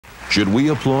Should we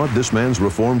applaud this man's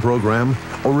reform program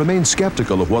or remain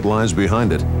skeptical of what lies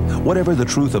behind it? Whatever the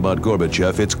truth about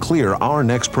Gorbachev, it's clear our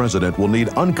next president will need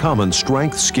uncommon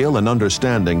strength, skill, and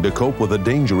understanding to cope with a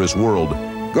dangerous world.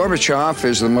 Gorbachev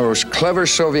is the most clever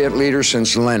Soviet leader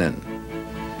since Lenin,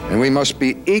 and we must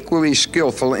be equally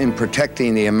skillful in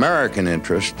protecting the American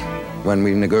interest when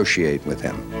we negotiate with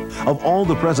him. Of all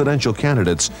the presidential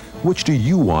candidates, which do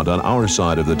you want on our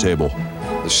side of the table?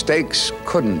 The stakes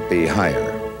couldn't be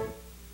higher.